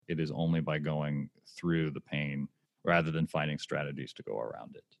it is only by going through the pain rather than finding strategies to go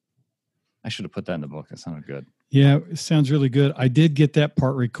around it. I should have put that in the book. That sounded good. Yeah, it sounds really good. I did get that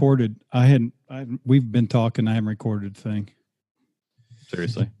part recorded. We've been talking. I haven't recorded the thing.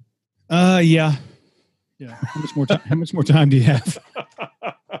 Seriously? Yeah. How much more time do you have?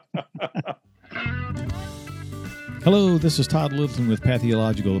 Hello, this is Todd Littleton with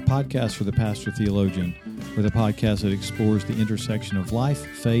Patheological, the podcast for the pastor theologian. We're the podcast that explores the intersection of life,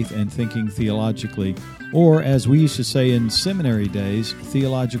 faith, and thinking theologically, or as we used to say in seminary days,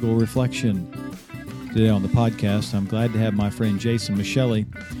 theological reflection. Today on the podcast, I'm glad to have my friend Jason Micheli.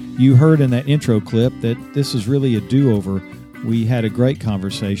 You heard in that intro clip that this is really a do-over. We had a great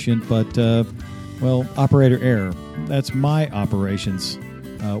conversation, but, operator error. That's my operations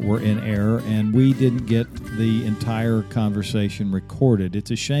were in error, and we didn't get the entire conversation recorded.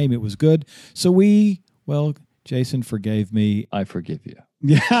 It's a shame. It was good. So Jason forgave me. I forgive you.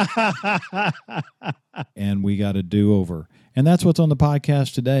 Yeah. And we got a do-over. And that's what's on the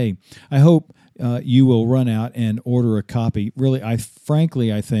podcast today. I hope you will run out and order a copy. Really, I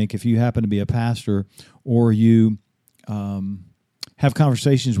think if you happen to be a pastor or you have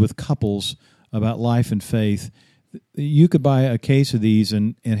conversations with couples about life and faith, you could buy a case of these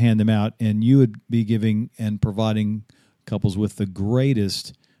and hand them out, and you would be giving and providing couples with the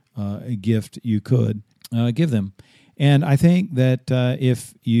greatest gift you could give them. And I think that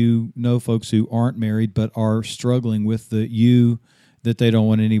if you know folks who aren't married but are struggling with the you that they don't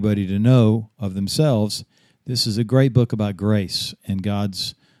want anybody to know of themselves, this is a great book about grace and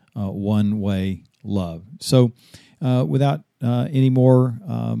God's one-way love. So without any more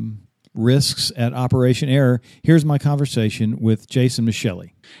risks at Operation Error, here's my conversation with Jason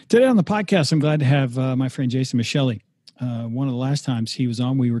Micheli. Today on the podcast, I'm glad to have my friend Jason Micheli. One of the last times he was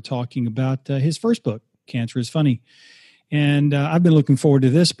on, we were talking about his first book, Cancer is Funny. And I've been looking forward to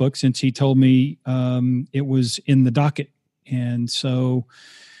this book since he told me it was in the docket. And so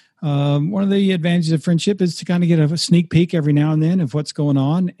one of the advantages of friendship is to kind of get a sneak peek every now and then of what's going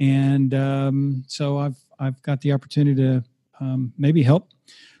on. And so I've got the opportunity to maybe help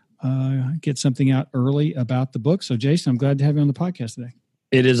get something out early about the book. So, Jason, I'm glad to have you on the podcast today.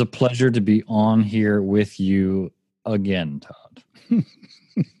 It is a pleasure to be on here with you again, Todd.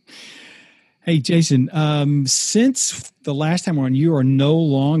 Hey, Jason, since the last time we're on, you are no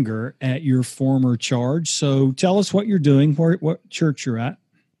longer at your former charge. So tell us what you're doing, what church you're at.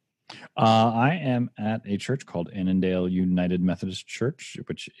 I am at a church called Annandale United Methodist Church,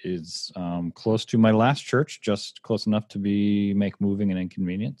 which is close to my last church, just close enough to make moving an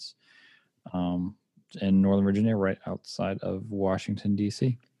inconvenience, in Northern Virginia, right outside of Washington,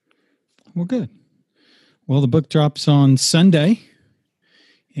 D.C. Well, good. Well, the book drops on Sunday,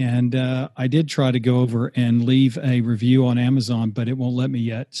 and I did try to go over and leave a review on Amazon, but it won't let me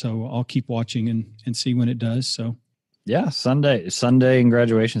yet, so I'll keep watching and see when it does, so... Yeah, Sunday in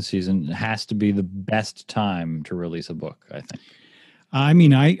graduation season has to be the best time to release a book, I think. I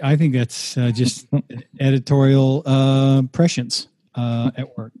mean, I think that's just editorial prescience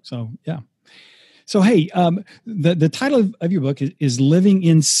at work. So, yeah. So, hey, the title of your book is Living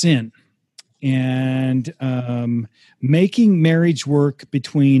in Sin and Making Marriage Work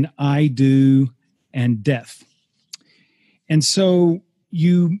Between I Do and Death. And so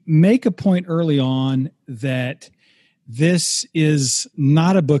you make a point early on that this is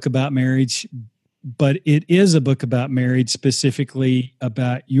not a book about marriage, but it is a book about marriage, specifically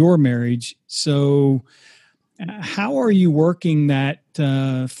about your marriage. So how are you working that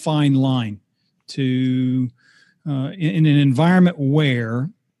fine line to in an environment where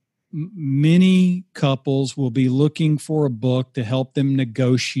many couples will be looking for a book to help them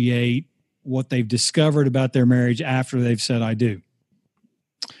negotiate what they've discovered about their marriage after they've said, I do?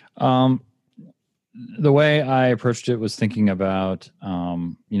 The way I approached it was thinking about,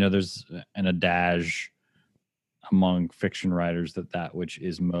 there's an adage among fiction writers that which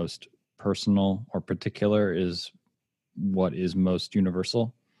is most personal or particular is what is most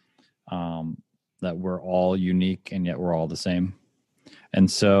universal, that we're all unique and yet we're all the same. And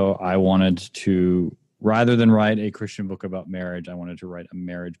so I wanted to, rather than write a Christian book about marriage, I wanted to write a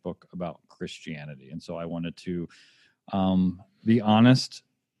marriage book about Christianity. And so I wanted to be honest,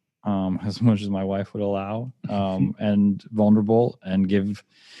 as much as my wife would allow, and vulnerable, and give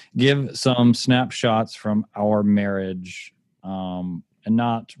some snapshots from our marriage, and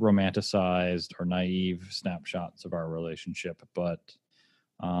not romanticized or naive snapshots of our relationship, but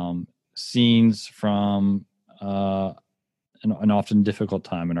scenes from an often difficult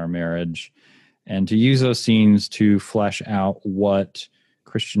time in our marriage, and to use those scenes to flesh out what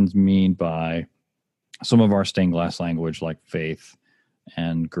Christians mean by some of our stained glass language like faith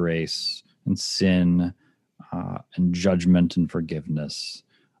and grace and sin and judgment and forgiveness.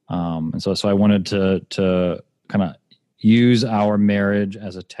 And so I wanted to kind of use our marriage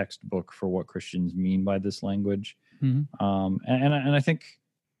as a textbook for what Christians mean by this language. And I think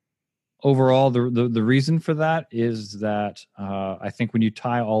overall, the reason for that is that I think when you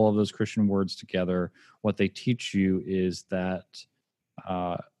tie all of those Christian words together, what they teach you is that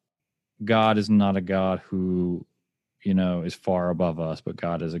God is not a God who, is far above us, but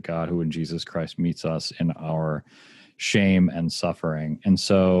God is a God who in Jesus Christ meets us in our shame and suffering. And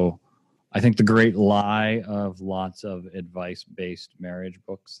so I think the great lie of lots of advice-based marriage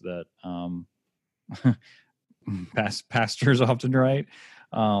books that pastors often write,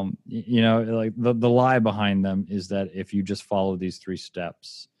 like the lie behind them is that if you just follow these 3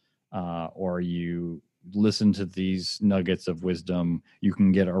 steps, or you listen to these nuggets of wisdom, you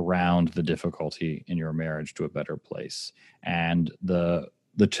can get around the difficulty in your marriage to a better place. And the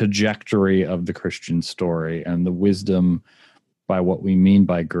trajectory of the Christian story and the wisdom by what we mean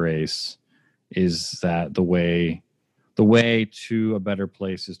by grace is that the way to a better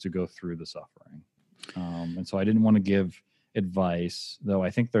place is to go through the suffering. And so I didn't want to give advice, though I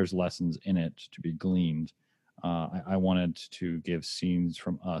think there's lessons in it to be gleaned. I wanted to give scenes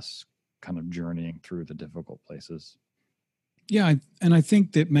from us kind of journeying through the difficult places. Yeah, and I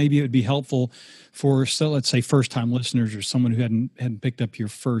think that maybe it would be helpful for, so let's say, first-time listeners or someone who hadn't picked up your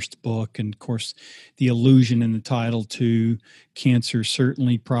first book. And of course, the allusion in the title to cancer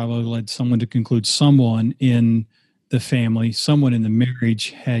certainly probably led someone to conclude someone in the family, someone in the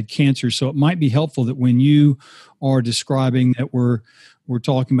marriage had cancer. So it might be helpful that when you are describing that we're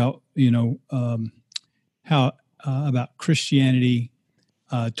talking about, how about Christianity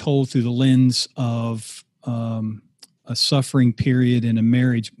told through the lens of a suffering period in a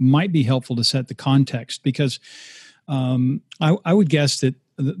marriage, might be helpful to set the context, because I would guess that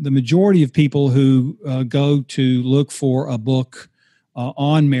the majority of people who go to look for a book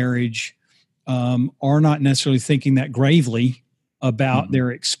on marriage are not necessarily thinking that gravely about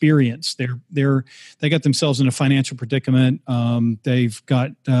their experience. They got themselves in a financial predicament. They've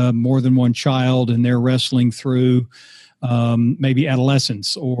got more than one child, and they're wrestling through maybe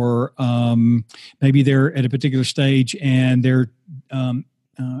adolescence, or maybe they're at a particular stage and they're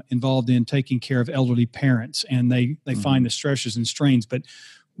involved in taking care of elderly parents, and they find the stresses and strains. But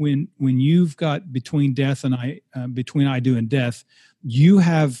when you've got between I do and death, you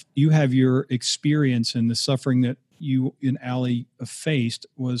have your experience, and the suffering that you and Allie faced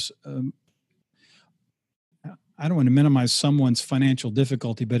was, I don't want to minimize someone's financial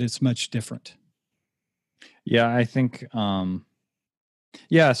difficulty, but it's much different. Yeah, I think, so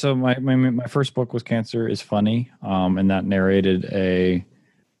my first book was Cancer is Funny, and that narrated a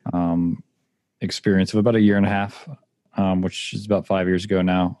experience of about 1.5 years, which is about 5 years ago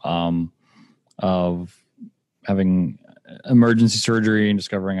now, of having emergency surgery and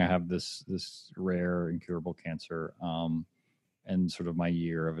discovering I have this rare incurable cancer, and sort of my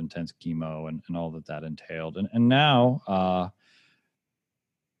year of intense chemo and all that entailed. And now,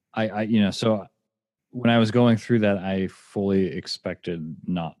 so when I was going through that, I fully expected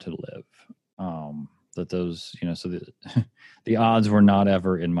not to live. That those, so the odds were not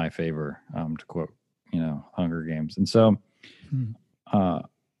ever in my favor, to quote, Hunger Games. And so,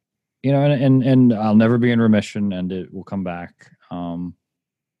 and I'll never be in remission, and it will come back,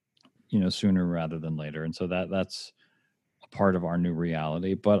 sooner rather than later. And so that's a part of our new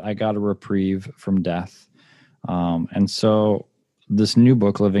reality. But I got a reprieve from death. And so this new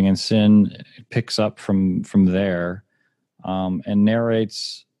book, Living in Sin, picks up from there, and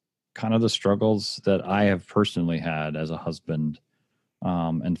narrates kind of the struggles that I have personally had as a husband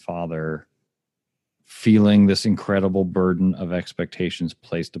and father, feeling this incredible burden of expectations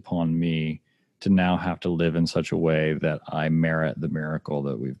placed upon me to now have to live in such a way that I merit the miracle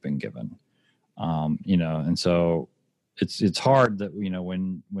that we've been given. And so it's hard that,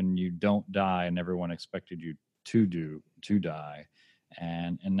 when you don't die and everyone expected you to die,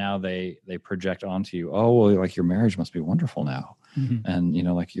 and now they project onto you, oh, well, like your marriage must be wonderful now. And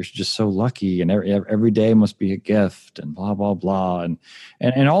like you're just so lucky, and every day must be a gift, and blah blah blah,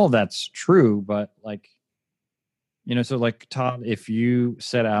 and all of that's true. But like, so like, Todd, if you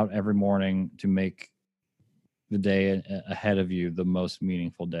set out every morning to make the day ahead of you the most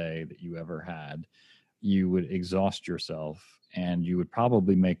meaningful day that you ever had, you would exhaust yourself, and you would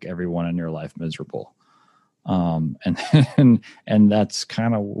probably make everyone in your life miserable. And that's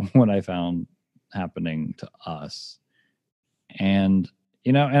kind of what I found happening to us. And,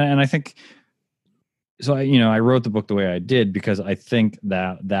 and I think, so I wrote the book the way I did because I think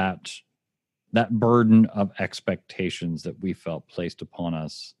that that burden of expectations that we felt placed upon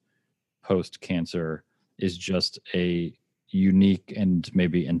us post cancer is just a unique and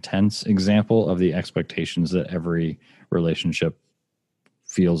maybe intense example of the expectations that every relationship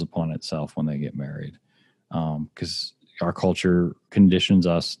feels upon itself when they get married. Because our culture conditions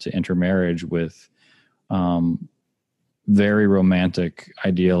us to enter marriage with very romantic,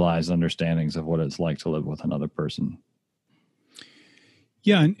 idealized understandings of what it's like to live with another person.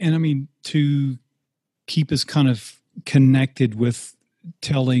 Yeah. And I mean, to keep us kind of connected with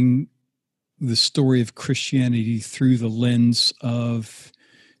telling the story of Christianity through the lens of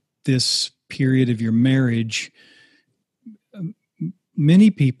this period of your marriage,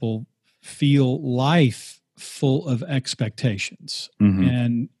 many people feel life full of expectations.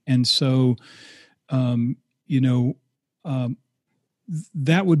 Mm-hmm. And so,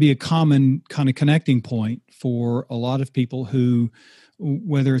 that would be a common kind of connecting point for a lot of people who,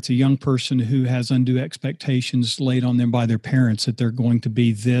 whether it's a young person who has undue expectations laid on them by their parents that they're going to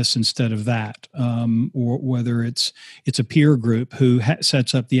be this instead of that, or whether it's a peer group who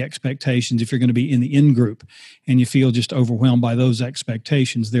sets up the expectations if you're going to be in the in group and you feel just overwhelmed by those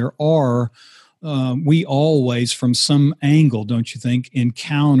expectations. There are, we always, from some angle, don't you think,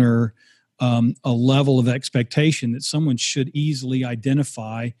 encounter a level of expectation that someone should easily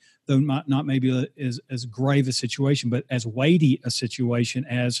identify, though not maybe as grave a situation, but as weighty a situation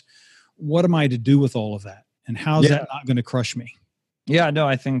as, what am I to do with all of that? And how's that not going to crush me? Yeah, no,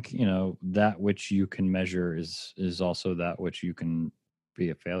 I think, that which you can measure is also that which you can be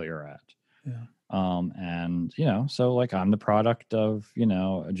a failure at. Yeah. And, so like I'm the product of,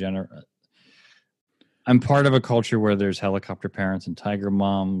 I'm part of a culture where there's helicopter parents and tiger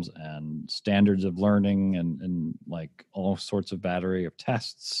moms and standards of learning and like all sorts of battery of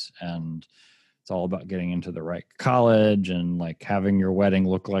tests. And it's all about getting into the right college and like having your wedding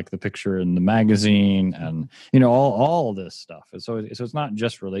look like the picture in the magazine and, all this stuff. And so it's not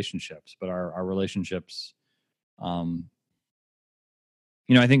just relationships, but our relationships, I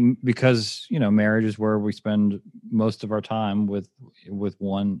think because, marriage is where we spend most of our time with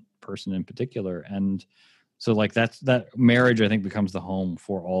one person in particular. And so like that marriage, I think, becomes the home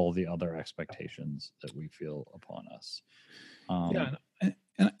for all the other expectations that we feel upon us. And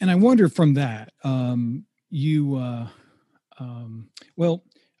I wonder from that, well,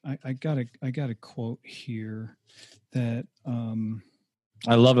 I got a quote here that,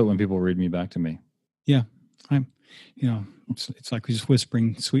 I love it when people read me back to me. Yeah. It's like we're just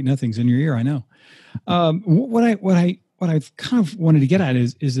whispering sweet nothings in your ear. I know. What I've kind of wanted to get at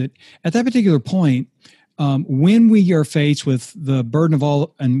is that at that particular point, when we are faced with the burden of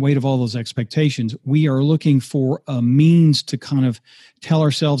all and weight of all those expectations, we are looking for a means to kind of tell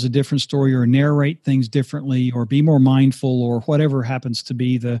ourselves a different story or narrate things differently or be more mindful or whatever happens to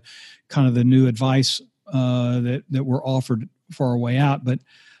be the kind of the new advice that we're offered for our way out. But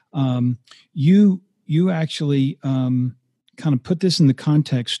you actually kind of put this in the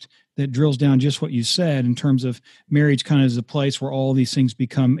context that drills down just what you said in terms of marriage kind of as a place where all these things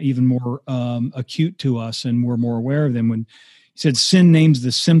become even more acute to us and we're more aware of them. When he said sin names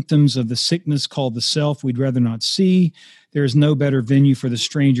the symptoms of the sickness called the self we'd rather not see, there is no better venue for the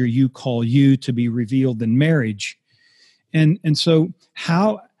stranger you call you to be revealed than marriage. And so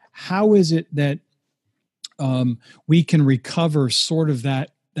how is it that we can recover sort of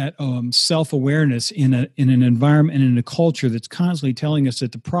that self-awareness in an environment and in a culture that's constantly telling us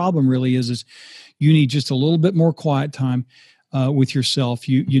that the problem really is you need just a little bit more quiet time with yourself.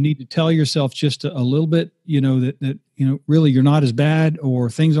 You need to tell yourself just a little bit, that really you're not as bad or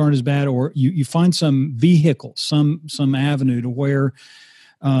things aren't as bad, or you find some vehicle, some avenue to where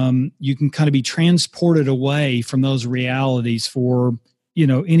you can kind of be transported away from those realities for,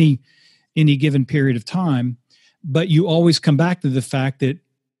 any given period of time. But you always come back to the fact that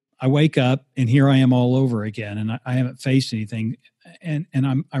I wake up and here I am all over again, and I haven't faced anything, and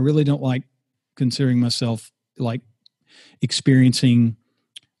I really don't like considering myself like experiencing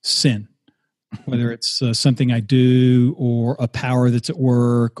sin, whether it's something I do or a power that's at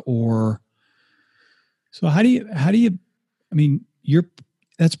work or. So how do you? I mean,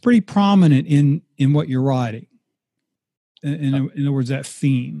 that's pretty prominent in what you're writing. In other words, that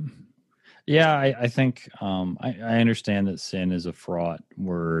theme. Yeah, I think I understand that sin is a fraught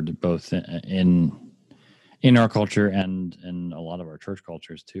word, both in our culture and in a lot of our church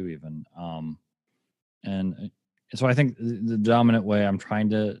cultures too, even. And so I think the dominant way I'm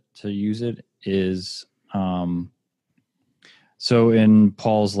trying to use it is, so in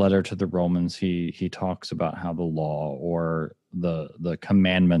Paul's letter to the Romans, he talks about how the law or the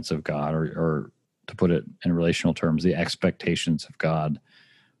commandments of God, or to put it in relational terms, the expectations of God,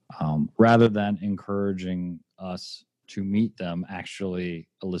 rather than encouraging us to meet them, actually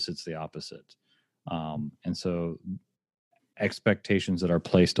elicits the opposite. And so expectations that are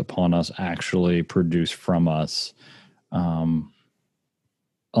placed upon us actually produce from us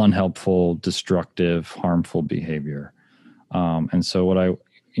unhelpful, destructive, harmful behavior. And so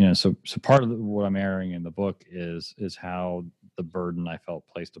so part of what I'm airing in the book is how the burden I felt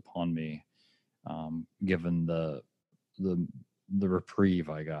placed upon me, given the reprieve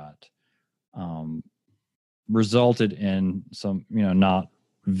I got, resulted in some, not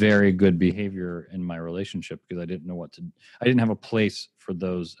very good behavior in my relationship, because I didn't have a place for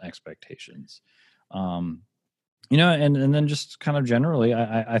those expectations. And then just kind of generally,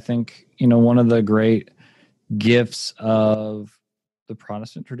 I think, one of the great gifts of the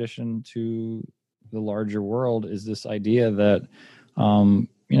Protestant tradition to the larger world is this idea that,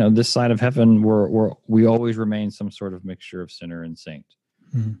 this side of heaven, we always remain some sort of mixture of sinner and saint.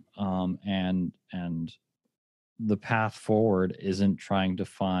 Mm-hmm. And the path forward isn't trying to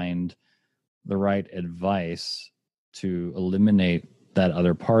find the right advice to eliminate that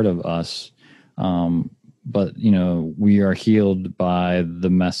other part of us. But, we are healed by the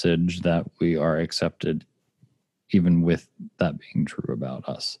message that we are accepted, even with that being true about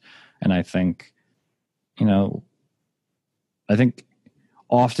us. And I think,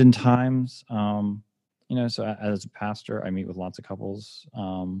 oftentimes, so as a pastor, I meet with lots of couples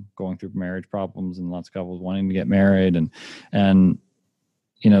going through marriage problems, and lots of couples wanting to get married. And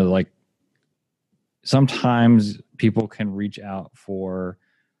sometimes people can reach out for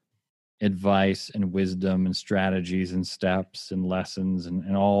advice and wisdom and strategies and steps and lessons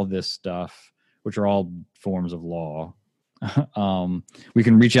and all this stuff, which are all forms of law. We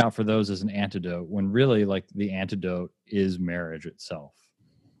can reach out for those as an antidote, when really, the antidote is marriage itself.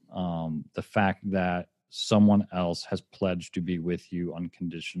 The fact that someone else has pledged to be with you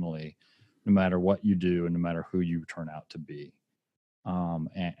unconditionally, no matter what you do and no matter who you turn out to be.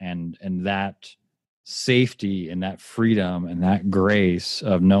 And that safety and that freedom and that grace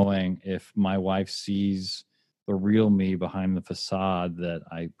of knowing, if my wife sees the real me behind the facade that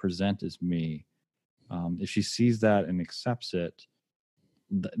I present as me, if she sees that and accepts it,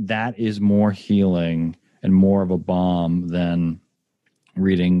 that is more healing and more of a balm than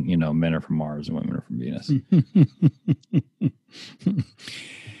reading, men are from Mars and women are from Venus.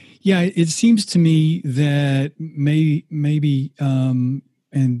 Yeah, it seems to me that maybe,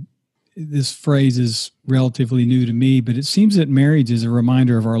 and this phrase is relatively new to me, but it seems that marriage is a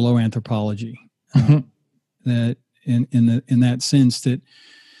reminder of our low anthropology. That in that sense that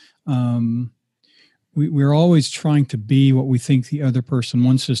we're always trying to be what we think the other person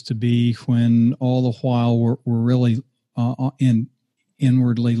wants us to be, when all the while we're really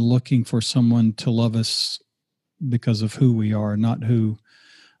inwardly looking for someone to love us because of who we are, not who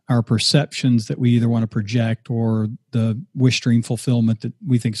our perceptions that we either want to project or the wish dream fulfillment that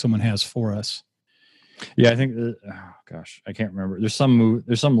we think someone has for us. Yeah, I think, I can't remember. There's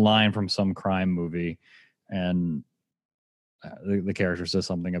some line from some crime movie, and the character says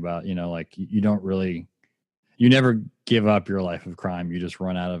something about, you never give up your life of crime. You just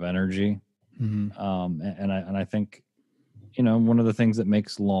run out of energy. Mm-hmm. And I think, one of the things that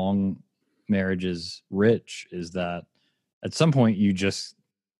makes long marriages rich is that at some point you just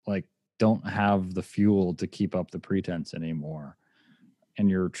don't have the fuel to keep up the pretense anymore, and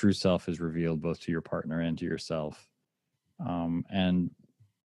your true self is revealed both to your partner and to yourself. And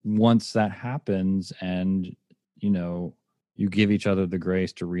once that happens, and you give each other the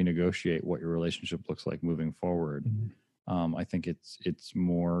grace to renegotiate what your relationship looks like moving forward, mm-hmm. I think it's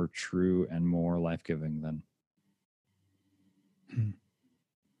more true and more life-giving than.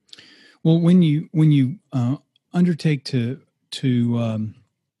 Well, when you undertake to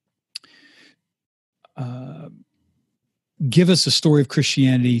give us a story of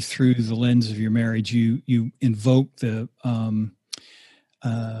Christianity through the lens of your marriage, you invoke the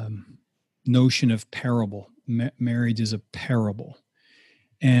notion of parable. Marriage is a parable,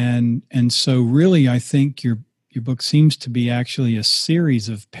 and so really, I think your book seems to be actually a series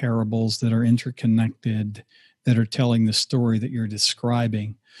of parables that are interconnected, that are telling the story that you're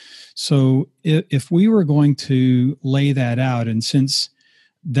describing. So if we were going to lay that out, and since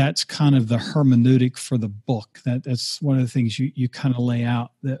that's kind of the hermeneutic for the book, that's one of the things you kind of lay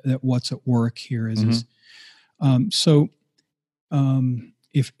out, that what's at work here is, mm-hmm.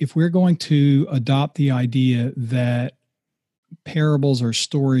 If we're going to adopt the idea that parables are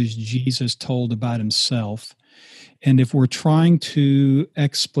stories Jesus told about himself, and if we're trying to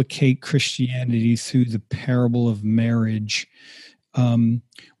explicate Christianity through the parable of marriage,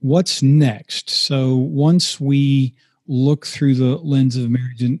 what's next? So once we look through the lens of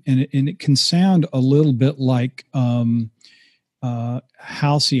marriage, and it can sound a little bit like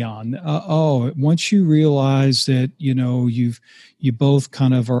halcyon. Once you realize that you both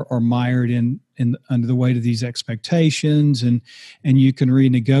kind of are mired in under the weight of these expectations, and you can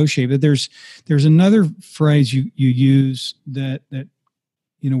renegotiate. But there's another phrase you use that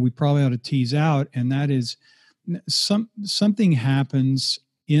we probably ought to tease out, and that is something happens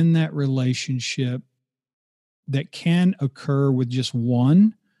in that relationship that can occur with just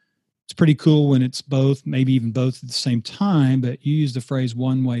one. It's pretty cool when it's both, maybe even both at the same time, but you use the phrase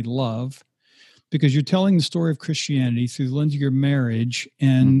one-way love because you're telling the story of Christianity through the lens of your marriage,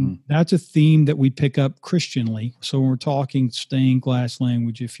 and that's a theme that we pick up Christianly. So when we're talking stained glass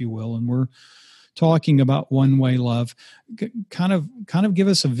language, if you will, and we're talking about one-way love, kind of give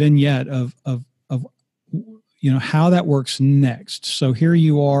us a vignette of how that works next. So here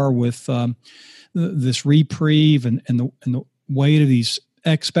you are with this reprieve and the weight of these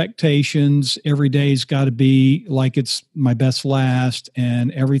expectations. Every day's got to be like it's my best last,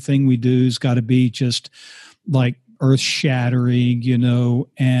 and everything we do's got to be just like earth shattering,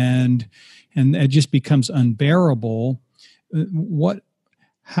 and it just becomes unbearable.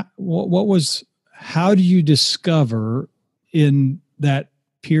 How do you discover in that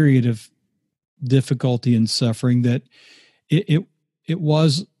period of difficulty and suffering that it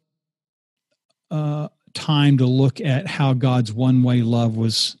was time to look at how God's one-way love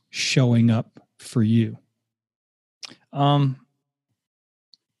was showing up for you? That's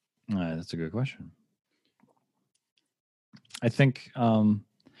a good question. I think, to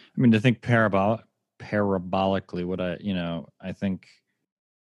think parabolically, I think,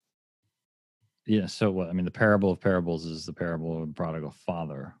 so what, the parable of parables is the parable of the prodigal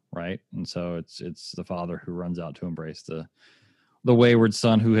father, right? And so it's the father who runs out to embrace the wayward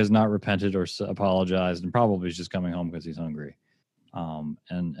son who has not repented or apologized and probably is just coming home because he's hungry. And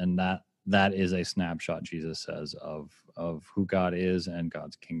that is a snapshot, Jesus says, of who God is and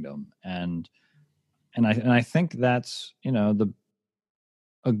God's kingdom. And I think that's,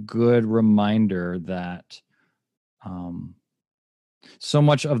 a good reminder that so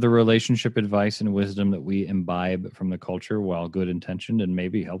much of the relationship advice and wisdom that we imbibe from the culture, while good intentioned and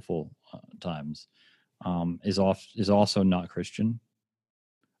maybe helpful times, is also not Christian.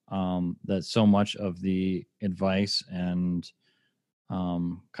 That so much of the advice and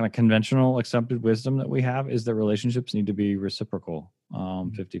kind of conventional accepted wisdom that we have is that relationships need to be reciprocal,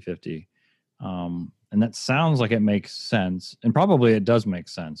 50-50. And that sounds like it makes sense, and probably it does make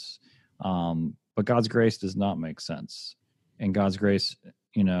sense. But God's grace does not make sense. And God's grace,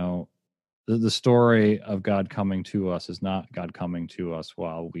 the story of God coming to us is not God coming to us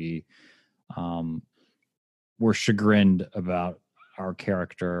while we we're chagrined about our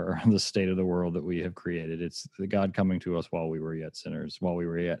character or the state of the world that we have created. It's the God coming to us while we were yet sinners, while we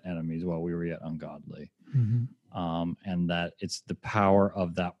were yet enemies, while we were yet ungodly. And that it's the power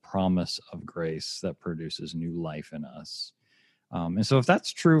of that promise of grace that produces new life in us. And so if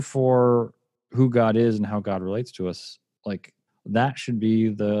that's true for who God is and how God relates to us, like that should be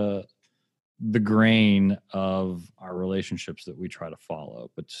the grain of our relationships that we try to follow.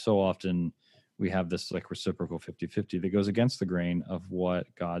 But so often we have this like reciprocal 50-50 that goes against the grain of what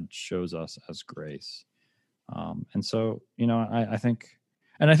God shows us as grace. And so, I think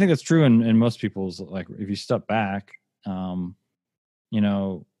that's true in most people's, like, if you step back, I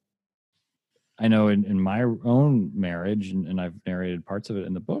know in my own marriage, and I've narrated parts of it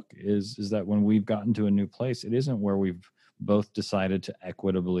in the book, is that when we've gotten to a new place, it isn't where we've both decided to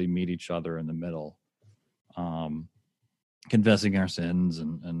equitably meet each other in the middle, confessing our sins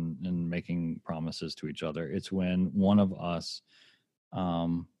and making promises to each other. It's when one of us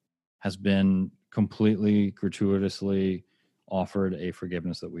has been completely gratuitously offered a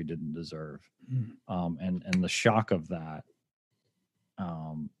forgiveness that we didn't deserve. And the shock of that,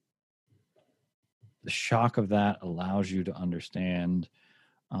 allows you to understand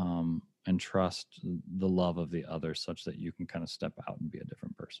and trust the love of the other, such that you can kind of step out and be a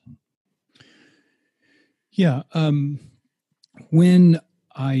different person. Yeah. When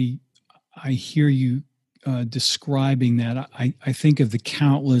I hear you describing that, I think of the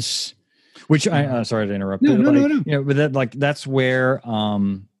countless. Which I sorry to interrupt. No. But that's where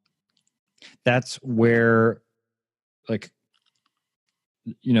like,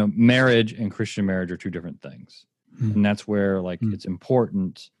 marriage and Christian marriage are two different things. And that's where it's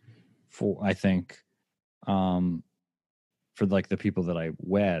important for, I think, for like the people that I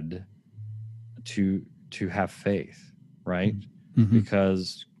wed to have faith, right?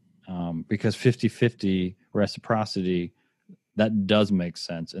 Because 50-50 reciprocity, that does make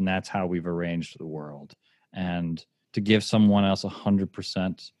sense, and that's how we've arranged the world. And to give someone else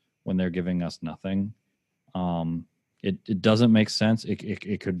 100% when they're giving us nothing, it doesn't make sense.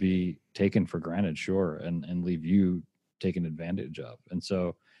 It could be taken for granted, sure, and leave you taken advantage of. And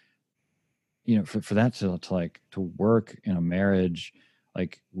so, for that to work in a marriage,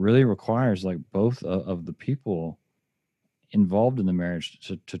 like, really requires like both of the people involved in the marriage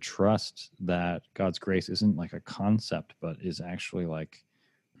to trust that God's grace isn't like a concept, but is actually like,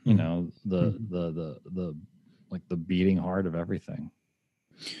 the like the beating heart of everything.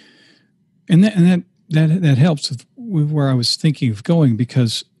 And that helps with where I was thinking of going,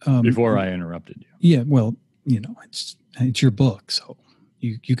 because before I interrupted you. Yeah, well, it's your book, so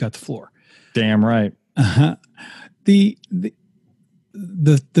you got the floor. Damn right. Uh-huh. The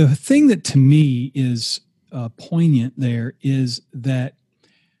thing that to me is poignant there is that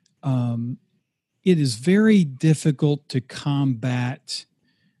it is very difficult to combat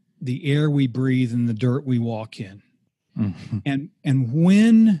the air we breathe and the dirt we walk in. Mm-hmm. And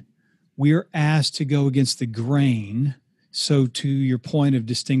when we're asked to go against the grain, so to your point of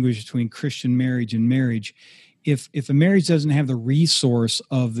distinguish between Christian marriage and marriage, if a marriage doesn't have the resource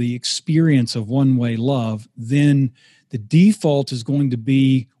of the experience of one-way love, then the default is going to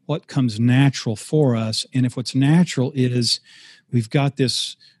be what comes natural for us. And if what's natural is we've got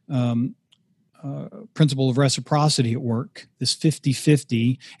this principle of reciprocity at work, this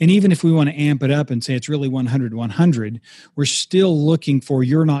 50-50, and even if we want to amp it up and say it's really 100-100, we're still looking for,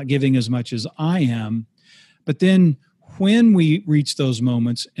 you're not giving as much as I am. But then when we reach those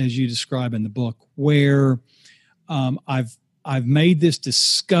moments, as you describe in the book, where I've made this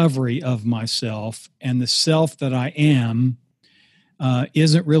discovery of myself, and the self that I am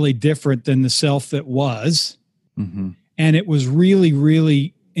isn't really different than the self that was. Mm-hmm. And it was really,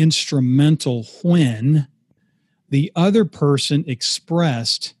 really instrumental when the other person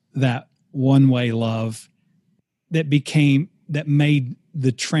expressed that one-way love that made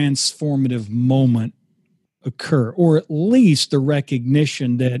the transformative moment occur, or at least the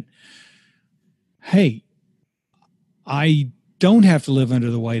recognition that, hey, I don't have to live under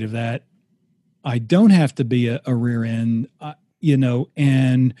the weight of that. I don't have to be a rear end,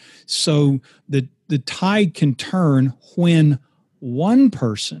 and so the tide can turn when one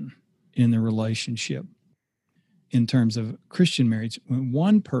person in the relationship, in terms of Christian marriage, when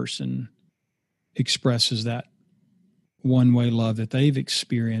one person expresses that one-way love that they've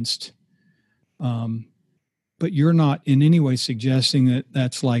experienced, but you're not in any way suggesting that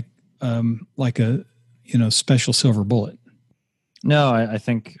that's like a special silver bullet. No, I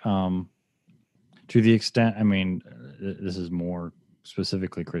think to the extent, this is more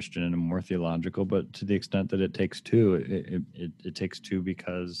specifically Christian and more theological, but to the extent that it takes two, it takes two,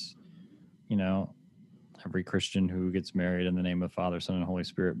 because, every Christian who gets married in the name of Father, Son, and Holy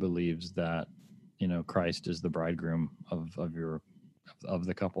Spirit believes that, Christ is the bridegroom of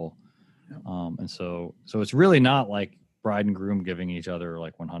the couple. Yeah. And so it's really not like bride and groom giving each other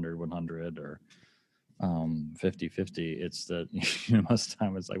like 100-100 or 50-50. It's that, most of the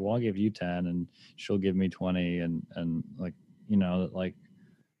time it's like, well, I'll give you 10 and she'll give me 20, and like,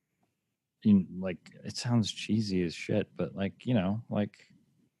 like it sounds cheesy as shit, but like,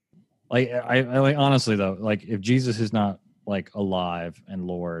 I honestly though, like, if Jesus is not like alive and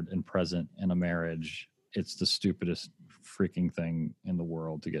Lord and present in a marriage, it's the stupidest freaking thing in the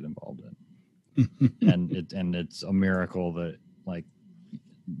world to get involved in. and it's a miracle that like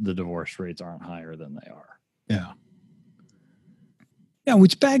the divorce rates aren't higher than they are. Yeah,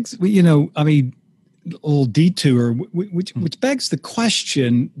 which begs, a little detour, which begs the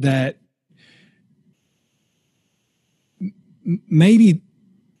question that maybe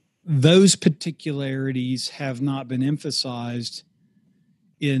those particularities have not been emphasized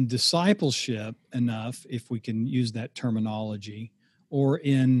in discipleship enough, if we can use that terminology, or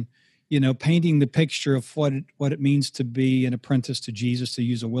in, painting the picture of what it means to be an apprentice to Jesus, to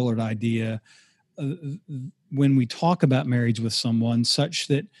use a Willard idea, when we talk about marriage with someone, such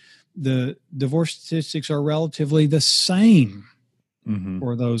that the divorce statistics are relatively the same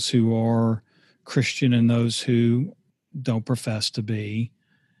for those who are Christian and those who don't profess to be.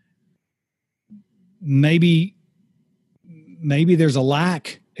 Maybe there's a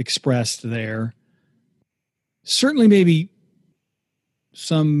lack expressed there. Certainly maybe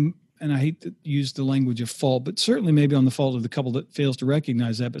some, and I hate to use the language of fault, but certainly maybe on the fault of the couple that fails to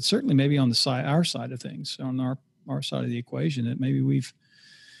recognize that, but certainly maybe on our side of things, on our side of the equation, that maybe we've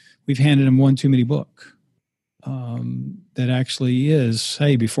handed them one too many book. That actually is,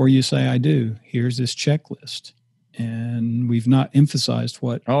 hey, before you say I do, here's this checklist. and we've not emphasized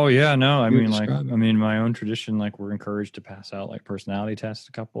what. Oh yeah, no, I you're mean, describing. my own tradition, like we're encouraged to pass out like personality tests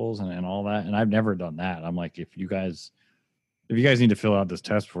to couples and all that. And I've never done that. I'm like, if you guys need to fill out this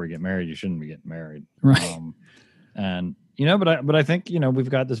test before you get married, you shouldn't be getting married. Right. And but I think, we've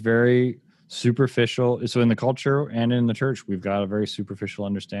got this very superficial, so in the culture and in the church, we've got a very superficial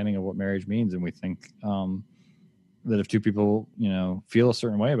understanding of what marriage means. And we think that if two people, feel a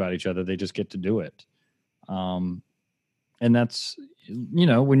certain way about each other, they just get to do it. And that's,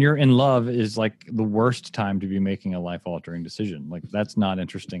 when you're in love is like the worst time to be making a life altering decision. Like that's not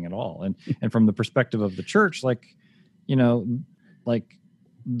interesting at all. And from the perspective of the church, like, like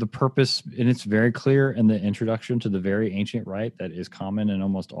the purpose, and it's very clear in the introduction to the very ancient rite that is common in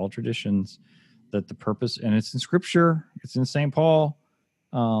almost all traditions, that the purpose, and it's in scripture, it's in St. Paul,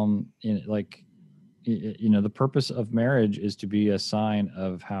 the purpose of marriage is to be a sign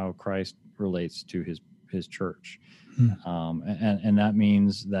of how Christ relates to his church. And that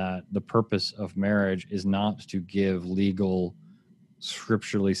means that the purpose of marriage is not to give legal,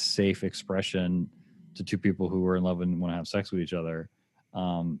 scripturally safe expression to two people who are in love and want to have sex with each other.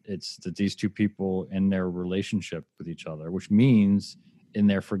 It's that these two people in their relationship with each other, which means in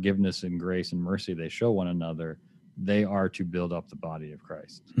their forgiveness and grace and mercy they show one another, they are to build up the body of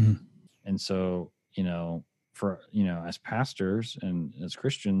Christ. Mm-hmm. And so, as pastors and as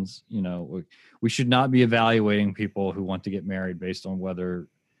Christians, we should not be evaluating people who want to get married based on whether,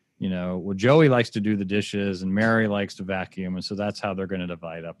 Joey likes to do the dishes and Mary likes to vacuum. And so that's how they're going to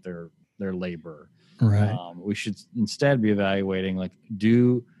divide up their labor. Right. We should instead be evaluating, like,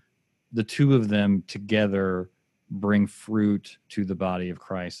 do the two of them together bring fruit to the body of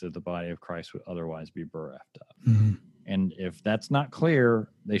Christ that the body of Christ would otherwise be bereft of? Mm-hmm. And if that's not clear,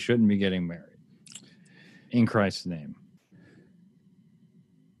 they shouldn't be getting married in Christ's name.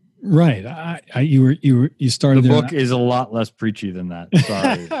 Right. You started. The book is a lot less preachy than that.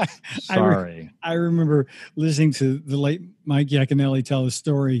 Sorry. I remember listening to the late Mike Yaconelli tell a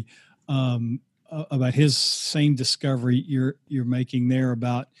story about his same discovery you're making there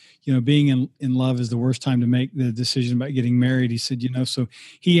about, being in love is the worst time to make the decision about getting married. He said, so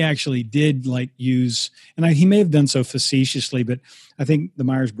he actually did use, and he may have done so facetiously, but I think the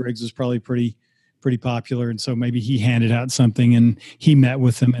Myers-Briggs was probably pretty popular. And so maybe he handed out something and he met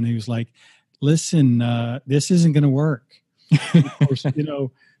with them and he was like, listen, this isn't going to work. Of course,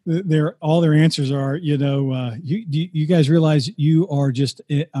 all their answers are, you guys realize you are just,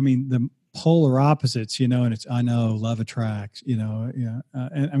 the polar opposites, and it's, I know love attracts,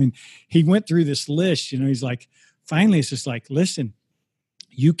 and he went through this list, he's like, finally, it's just like, listen,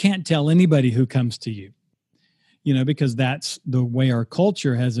 you can't tell anybody who comes to you, because that's the way our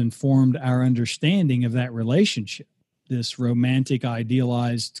culture has informed our understanding of that relationship, this romantic,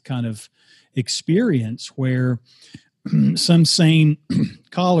 idealized kind of experience where some sane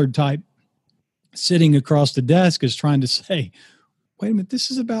collared type sitting across the desk is trying to say, wait a minute, this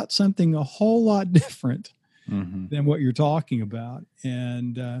is about something a whole lot different than what you're talking about.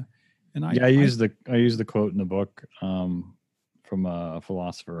 And I use the quote in the book from a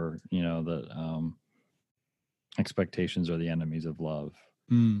philosopher, that expectations are the enemies of love.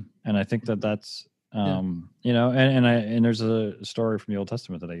 And I think that's and there's a story from the Old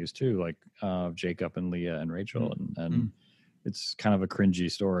Testament that I use too, like Jacob and Leah and Rachel, and it's kind of a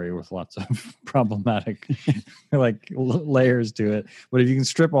cringy story with lots of problematic layers to it. But if you can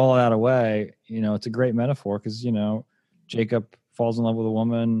strip all that away, it's a great metaphor because, Jacob falls in love with a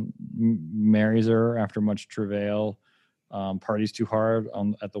woman, marries her after much travail, parties too hard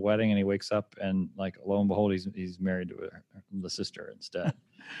at the wedding, and he wakes up and, like, lo and behold, he's married to the sister instead.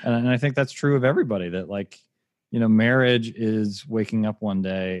 and I think that's true of everybody, that, like, marriage is waking up one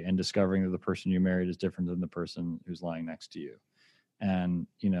day and discovering that the person you married is different than the person who's lying next to you. And,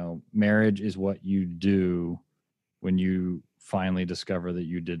 marriage is what you do when you finally discover that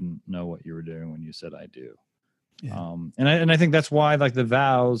you didn't know what you were doing when you said, I do. Yeah. And I think that's why, like, the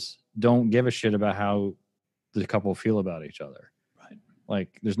vows don't give a shit about how the couple feel about each other. Right.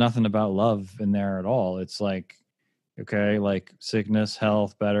 Like, there's nothing about love in there at all. It's like, okay, like sickness,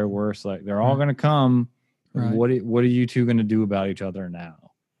 health, better, worse, like they're all going to come. Right. What are you two going to do about each other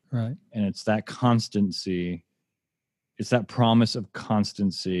now? Right. And it's that constancy. It's that promise of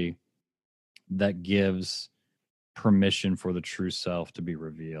constancy that gives permission for the true self to be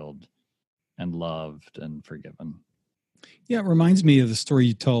revealed and loved and forgiven. Yeah, it reminds me of the story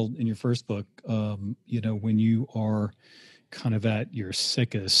you told in your first book, when you are kind of at your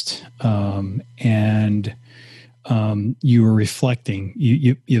sickest and you were reflecting.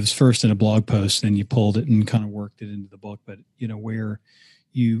 It was first in a blog post, then you pulled it and kind of worked it into the book. But where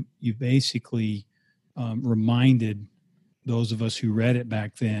you basically reminded those of us who read it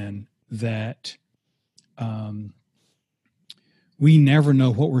back then that we never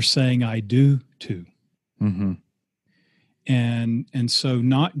know what we're saying I do to. Mm-hmm. And so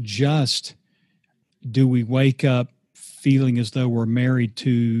not just do we wake up feeling as though we're married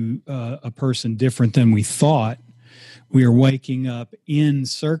to a person different than we thought, we are waking up in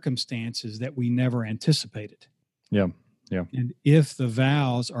circumstances that we never anticipated. Yeah. Yeah. And if the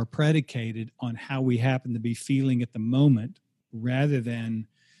vows are predicated on how we happen to be feeling at the moment, rather than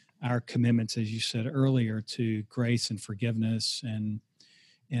our commitments, as you said earlier, to grace and forgiveness and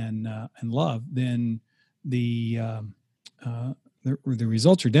love, then the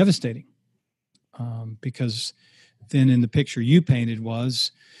results are devastating. Because then in the picture you painted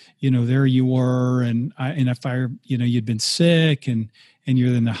was, there you were, and if you'd been sick and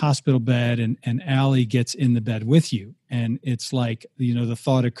you're in the hospital bed, and Allie gets in the bed with you, and it's like, the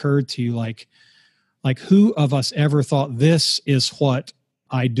thought occurred to you, like who of us ever thought this is what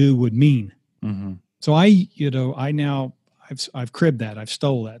I do would mean? Mm-hmm. So I've cribbed that. I've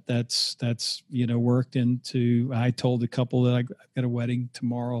stole that. That's worked into. I told a couple that I've got a wedding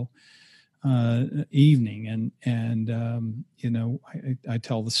tomorrow evening, and I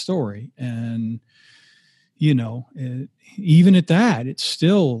tell the story, and even at that, it's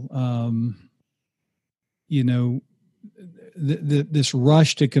still this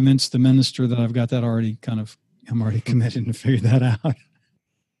rush to convince the minister that I've got that already I'm already committed to figure that out.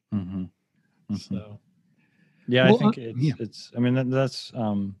 Mm-hmm. Mm-hmm. So yeah, I think it's. I mean,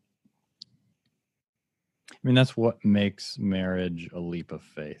 that's what makes marriage a leap of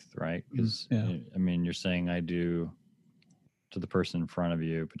faith, right? Because I mean, you're saying I do to the person in front of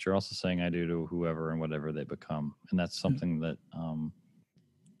you, but you're also saying I do to whoever and whatever they become, and that's something that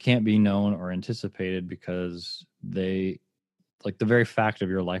can't be known or anticipated, because the very fact of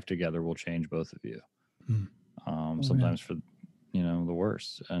your life together will change both of you. Sometimes for the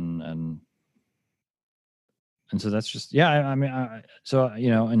worst, and so that's just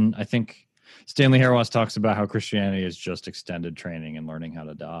and I think Stanley Hauerwas talks about how Christianity is just extended training and learning how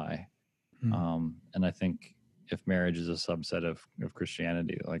to die. And I think if marriage is a subset of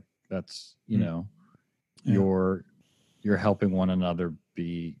Christianity, like that's, you're helping one another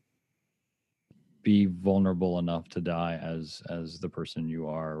be vulnerable enough to die as the person you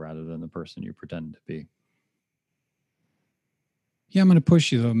are, rather than the person you pretend to be. Yeah, I'm going to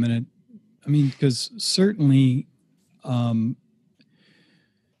push you though a minute. I mean, because certainly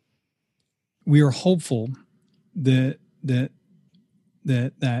we are hopeful that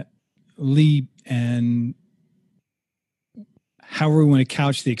leap, and however we want to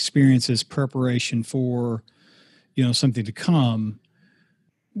couch the experience as preparation for something to come.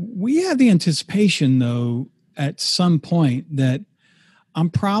 We have the anticipation, though, at some point that I'm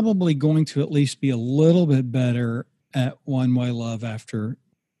probably going to at least be a little bit better at one-way love after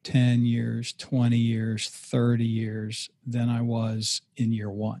 10 years, 20 years, 30 years than I was in year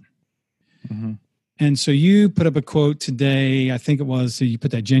one. Mm-hmm. And so you put up a quote today, I think it was, you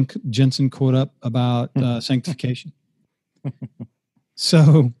put that Jensen quote up about sanctification.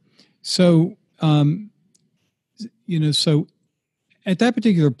 So at that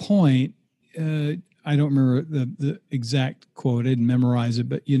particular point, I don't remember the exact quote. I didn't memorize it,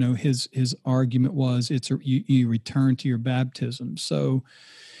 but his argument was you return to your baptism. So,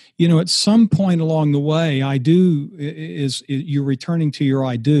 at some point along the way, you're returning to your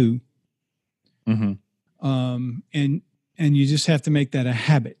I do. Mm-hmm. And you just have to make that a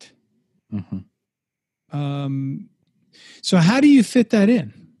habit. Mm-hmm. So how do you fit that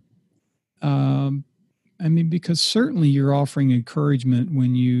in? I mean, because certainly you're offering encouragement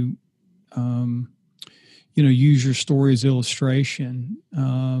when you, use your story as illustration.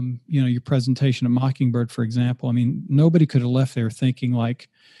 Your presentation of Mockingbird, for example. I mean, nobody could have left there thinking like,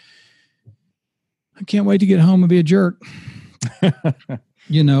 I can't wait to get home and be a jerk. I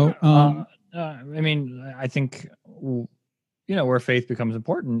mean, I think, where faith becomes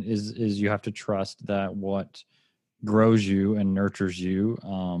important is you have to trust that what grows you and nurtures you,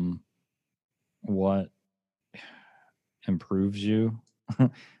 what improves you. I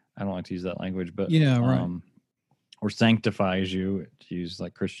don't like to use that language, but right. Or sanctifies you, to use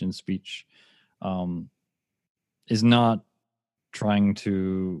like Christian speech, is not trying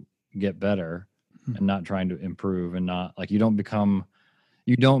to get better and not trying to improve, and not like you don't become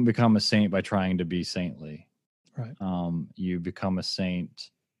a saint by trying to be saintly. Right. You become a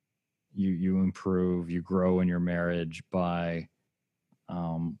saint. You improve. You grow in your marriage by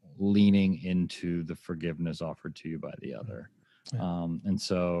leaning into the forgiveness offered to you by the other. And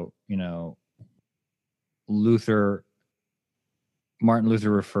so, Luther Martin Luther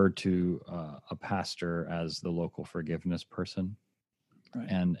referred to a pastor as the local forgiveness person, Right.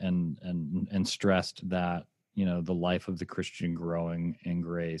 and stressed that, you know, the life of the Christian growing in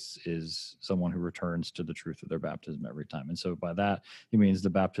grace is someone who returns to the truth of their baptism every time. And so by that, he means the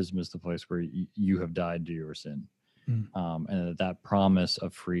baptism is the place where you have died to your sin. And that promise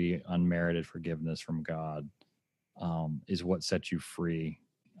of free, unmerited forgiveness from God is what sets you free,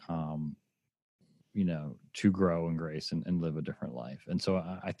 you know, to grow in grace and live a different life. And so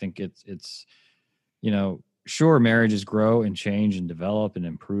I think it's, you know, sure, marriages grow and change and develop and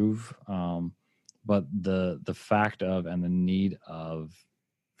improve. But the fact of and the need of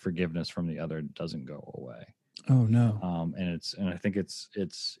forgiveness from the other doesn't go away. Oh no. And I think it's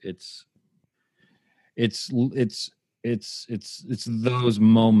those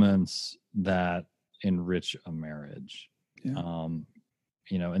moments that enrich a marriage. Yeah.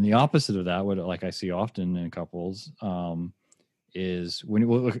 You know, and the opposite of that, what like I see often in couples, is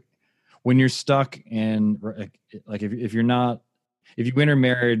when you're stuck in, like if you're not, if you enter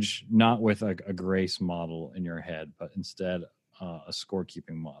marriage not with a grace model in your head, but instead a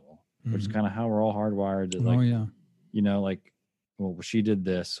scorekeeping model, which is kind of how we're all hardwired to, like, Oh yeah. you know, like, well, she did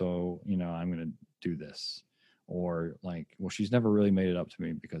this, so, you know, I'm going to do this. Or like, well, she's never really made it up to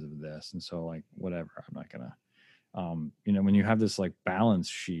me because of this. And so, like, whatever, I'm not going to, you know, when you have this like balance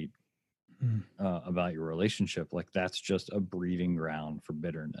sheet about your relationship, like that's just a breeding ground for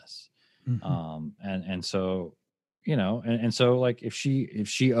bitterness. And so, you know, and so like if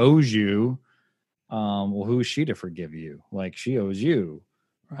she owes you, well, who is she to forgive you? Like, she owes you.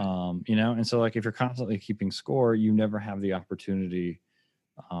 Right. You know, and so like if you're constantly keeping score, you never have the opportunity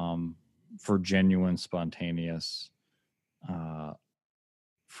for genuine, spontaneous,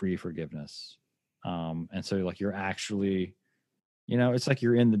 free forgiveness. And so like you're actually, you know, it's like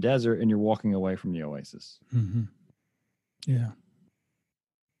you're in the desert and you're walking away from the oasis. Yeah.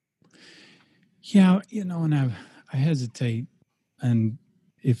 Yeah, you know, and I hesitate, and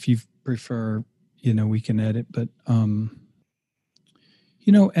if you prefer, you know, we can edit, but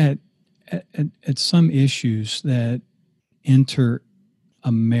you know, at some issues that enter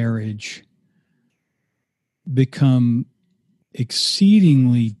a marriage become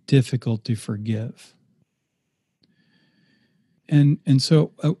exceedingly difficult to forgive. And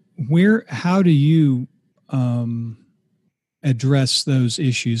so how do you address those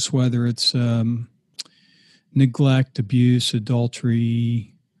issues, whether it's neglect, abuse,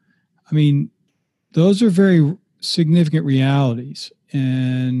 adultery? I mean, those are very significant realities.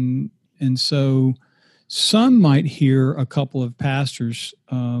 And so some might hear a couple of pastors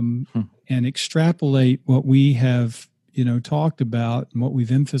and extrapolate what we have, you know, talked about and what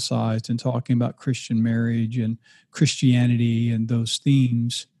we've emphasized in talking about Christian marriage and Christianity and those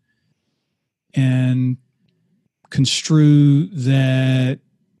themes, and construe that,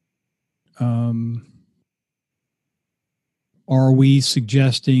 are we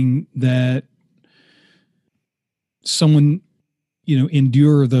suggesting that someone, you know,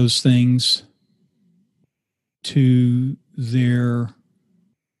 endure those things to their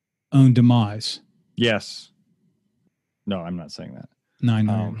own demise? Yes. No, I'm not saying that. No, I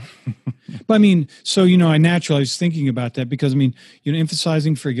know. But I mean, so, you know, I was thinking about that because, I mean, you know,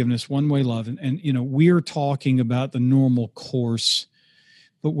 emphasizing forgiveness, one-way love, and, you know, we're talking about the normal course,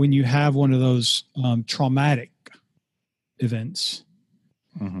 but when you have one of those traumatic events,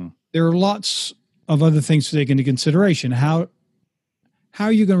 there are lots of other things to take into consideration. How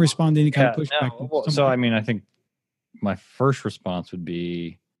are you going to respond to any kind of pushback? No, well, so, I mean, I think my first response would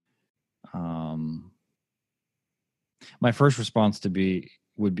be,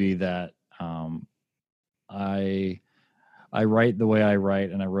 would be that I write the way I write,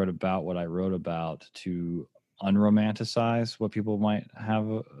 and I wrote about what I wrote about to unromanticize what people might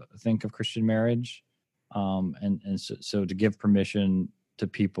think of Christian marriage, and so to give permission to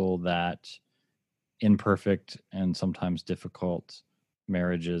people that imperfect and sometimes difficult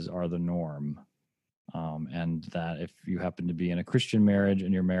marriages are the norm. And that if you happen to be in a Christian marriage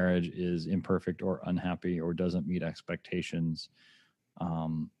and your marriage is imperfect or unhappy or doesn't meet expectations,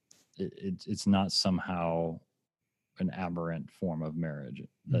 it's not somehow an aberrant form of marriage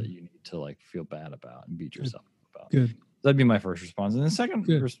that you need to like feel bad about and beat yourself about. Good. That'd be my first response. And the second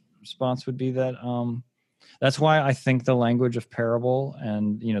response would be that that's why I think the language of parable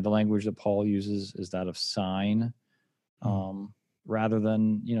and, you know, the language that Paul uses is that of sign, rather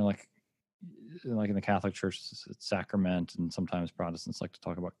than, you know, like in the Catholic Church, it's sacrament, and sometimes Protestants like to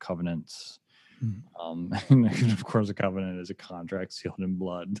talk about covenants. And of course, a covenant is a contract sealed in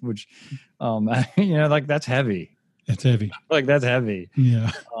blood, which, you know, like that's heavy. It's heavy. Like that's heavy.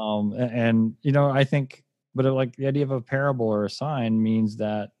 Yeah. And you know, I think but like the idea of a parable or a sign means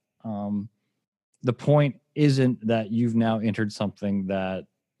that the point isn't that you've now entered something that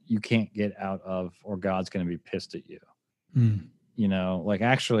you can't get out of, or God's going to be pissed at you. You know, like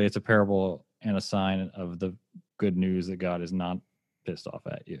actually it's a parable and a sign of the good news that God is not pissed off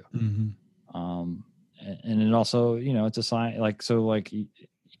at you. And it also, you know, it's a sign, like, so like, you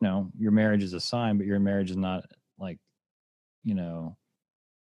know, your marriage is a sign, but your marriage is not like, you know,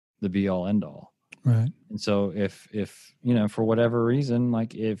 the be all end all. Right. And so if, you know, for whatever reason,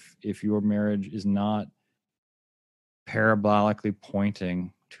 like if your marriage is not parabolically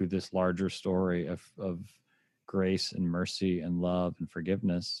pointing to this larger story of grace and mercy and love and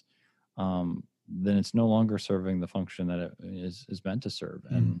forgiveness, then it's no longer serving the function that it is meant to serve.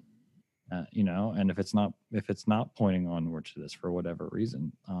 And you know, and if it's not pointing onward to this for whatever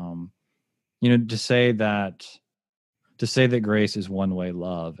reason, you know, to say that grace is one way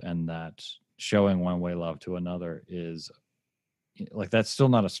love, and that showing one way love to another is like, that's still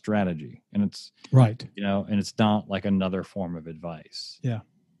not a strategy, and it's right, you know, and it's not like another form of advice. Yeah.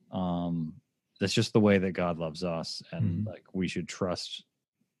 That's just the way that God loves us, and like we should trust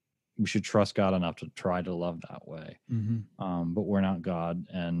God enough to try to love that way. But we're not God,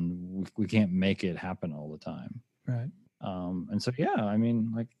 and we can't make it happen all the time. Right. And so, yeah, I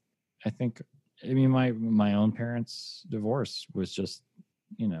mean, like, I mean, my own parents' divorce was just,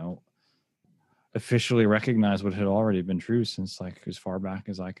 you know, officially recognized what had already been true since like as far back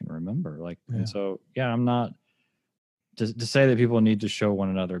as I can remember. Like, and so, yeah, I'm not to say that people need to show one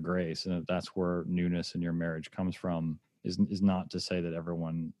another grace, and that that's where newness in your marriage comes from, is not to say that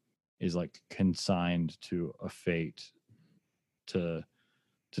everyone is like consigned to a fate to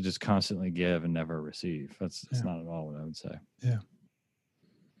just constantly give and never receive. That's not at all what I would say. Yeah.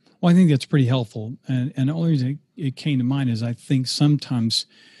 Well, I think that's pretty helpful. And the only reason it came to mind is I think sometimes,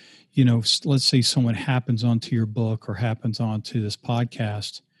 you know, let's say someone happens onto your book or happens onto this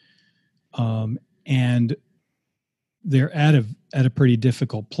podcast, and they're at a pretty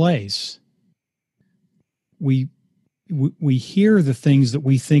difficult place. We hear the things that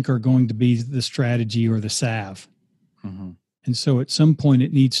we think are going to be the strategy or the salve. And so at some point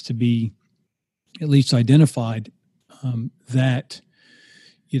it needs to be at least identified that,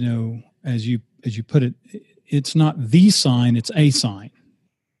 you know, as you put it, it's not the sign, it's a sign.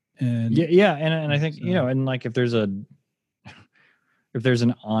 And and I think, you know, and like if there's an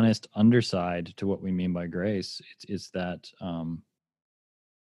honest underside to what we mean by grace, it's that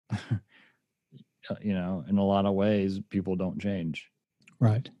you know, in a lot of ways people don't change.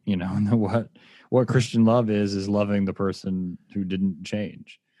 Right. You know, and what Christian love is loving the person who didn't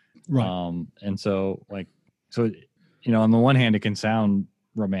change. Right. And so you know, on the one hand it can sound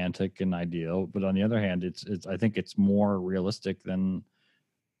romantic and ideal, but on the other hand it's I think it's more realistic than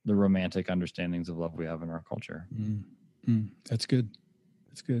the romantic understandings of love we have in our culture. That's good.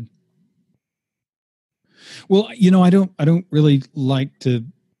 That's good. Well, you know, I don't really like to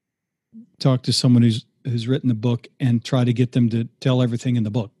talk to someone who's written a book and try to get them to tell everything in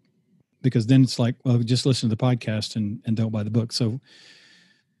the book, because then it's like, well, just listen to the podcast and don't buy the book. So,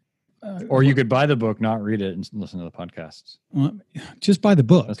 or you could buy the book, not read it, and listen to the podcasts. Well, just buy the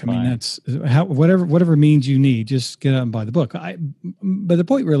book. That's I mean, fine. that's whatever means you need. Just get out and buy the book. But the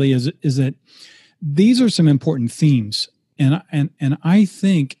point really is that these are some important themes, and I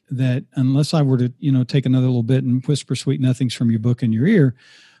think that unless I were to, you know, take another little bit and whisper sweet nothings from your book in your ear,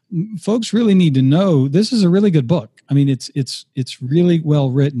 folks really need to know this is a really good book. I mean, it's really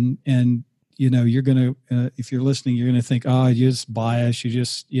well written, and you know, you're gonna if you're listening, you're gonna think, oh, you're just biased. You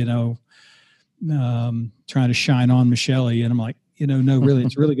just, you know, trying to shine on Micheli, and I'm like, you know, no, really,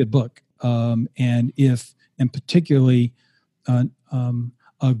 it's a really good book. And particularly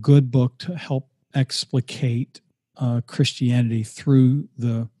a good book to help explicate Christianity through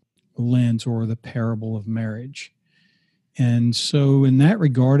the lens or the parable of marriage. And so in that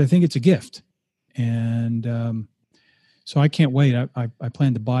regard, I think it's a gift. And so I can't wait. I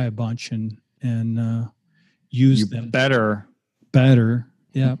plan to buy a bunch and use them better.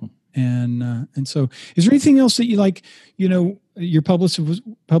 Yeah. And so is there anything else that you like, you know, your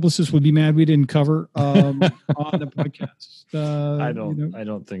publicist would be mad we didn't cover on the podcast? I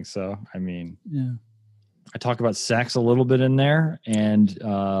don't think so. I mean, yeah. I talk about sex a little bit in there, and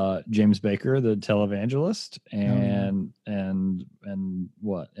James Baker, the televangelist, and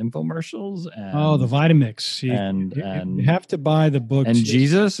what, infomercials, and the Vitamix. You have to buy the book. And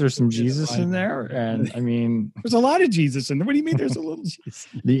Jesus, there's some Jesus in there, and I mean, there's a lot of Jesus in there. What do you mean there's a little Jesus?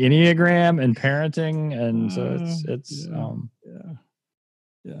 The Enneagram and parenting, and so it's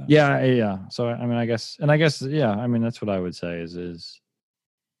yeah. So I mean, I guess, yeah. I mean, that's what I would say is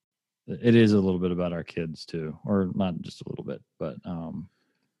it is a little bit about our kids too, or not just a little bit, but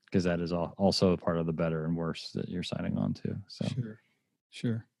because that is also part of the better and worse that you're signing on to. So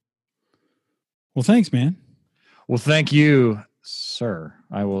sure. Well, thanks, man. Well, thank you, sir.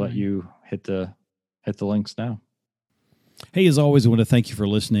 I will let you hit the links now. Hey, as always, I want to thank you for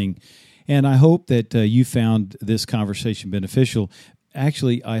listening, and I hope that you found this conversation beneficial.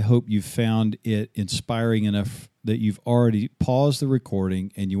 Actually, I hope you found it inspiring enough that you've already paused the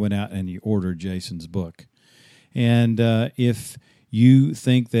recording and you went out and you ordered Jason's book. And if you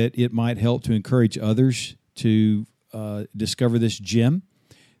think that it might help to encourage others to discover this gem,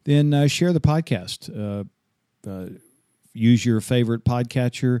 then share the podcast. Use your favorite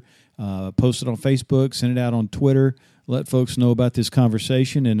podcatcher, post it on Facebook, send it out on Twitter, let folks know about this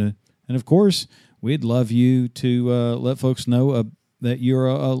conversation. And of course, we'd love you to let folks know that you're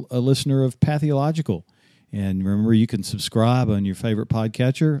a listener of Pathological. And remember, you can subscribe on your favorite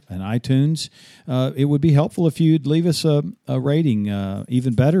podcatcher and iTunes. It would be helpful if you'd leave us a rating.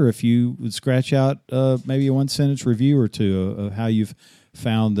 Even better if you would scratch out maybe a one-sentence review or two of how you've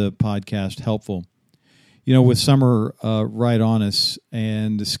found the podcast helpful. You know, with summer right on us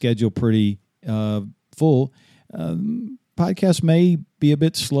and the schedule pretty full, podcasts may be a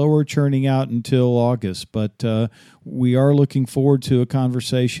bit slower churning out until August, but we are looking forward to a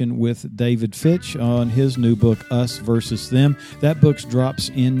conversation with David Fitch on his new book, Us Versus Them. That book drops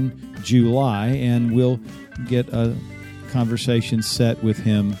in July, and we'll get a conversation set with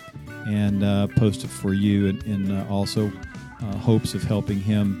him and post it for you, and also hopes of helping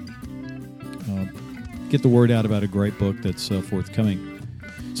him get the word out about a great book that's forthcoming.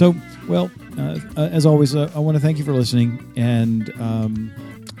 So, well, as always, I want to thank you for listening and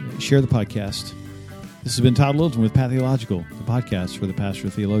share the podcast. This has been Todd Littleton with Pathological, the podcast for the pastor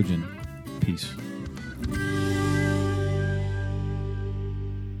theologian. Peace.